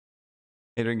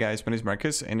Hey there guys, my name is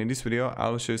Marcus, and in this video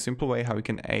I'll show you a simple way how you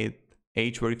can add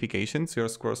age verification to your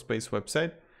Squarespace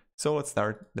website. So let's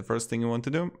start. The first thing you want to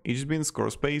do is just be in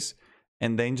Squarespace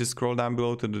and then just scroll down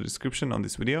below to the description on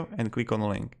this video and click on the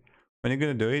link. When you're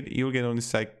gonna do it, you'll get on this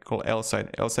site called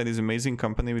Placeit. Placeit is an amazing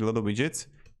company with a lot of widgets,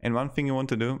 and one thing you want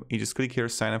to do is just click here,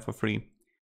 sign up for free.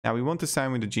 Now we want to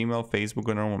sign with the Gmail, Facebook,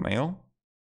 or normal mail,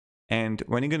 and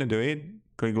when you're gonna do it,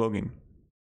 click login.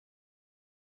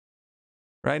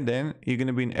 Right then, you're going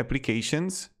to be in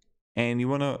applications and you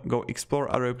want to go explore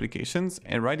other applications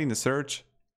and write in the search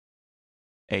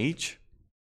age,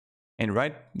 and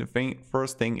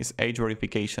first thing is age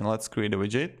verification. Let's create a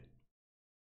widget.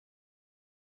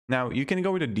 Now you can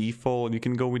go with a default, you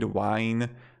can go with a wine,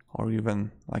 or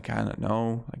even like, I don't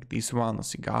know, like this one, or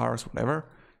cigars, whatever.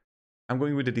 I'm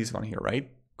going with this one here, right?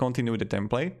 Continue with the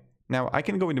template. Now I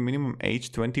can go with the minimum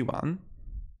age 21.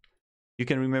 You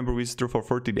can remember visitor for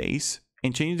 30 days.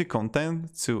 And change the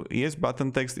content to yes,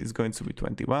 button text is going to be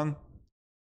 21,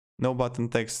 no button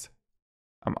text,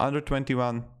 I'm under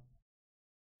 21,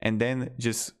 and then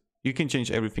just you can change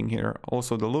everything here,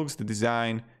 also the looks, the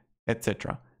design,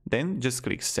 etc. Then just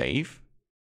click save,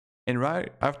 and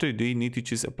right after you do, you need to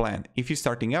choose a plan. If you're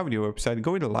starting out with your website,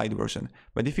 go with the light version,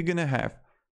 but if you're gonna have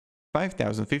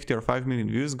 5,000, 50 or 5 million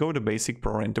views, go to basic,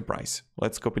 pro, or enterprise.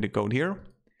 Let's copy the code here,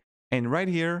 and right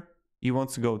here you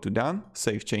want to go to done,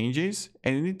 save changes,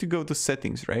 and you need to go to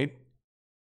settings, right?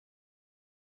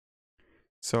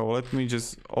 So let me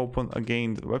just open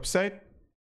again the website.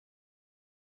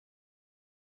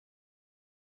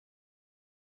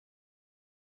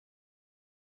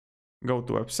 Go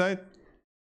to website.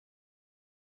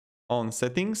 On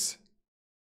settings,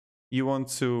 you want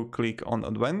to click on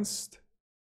advanced,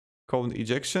 code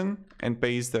injection, and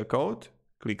paste the code.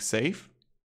 Click save.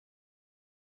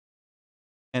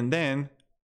 And then,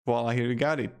 voila, here you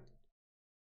got it.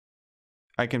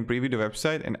 I can preview the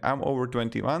website and I'm over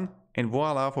 21, and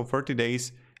voila, for 30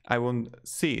 days, I won't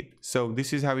see it. So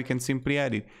this is how we can simply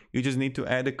add it. You just need to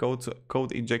add a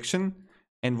code injection,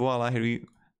 and voila, here you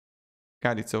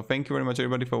got it. So thank you very much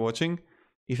everybody for watching.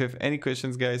 If you have any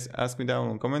questions, guys, ask me down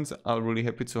in the comments. I'll be really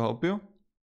happy to help you.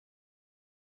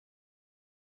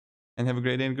 And have a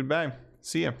great day and goodbye.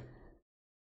 See ya.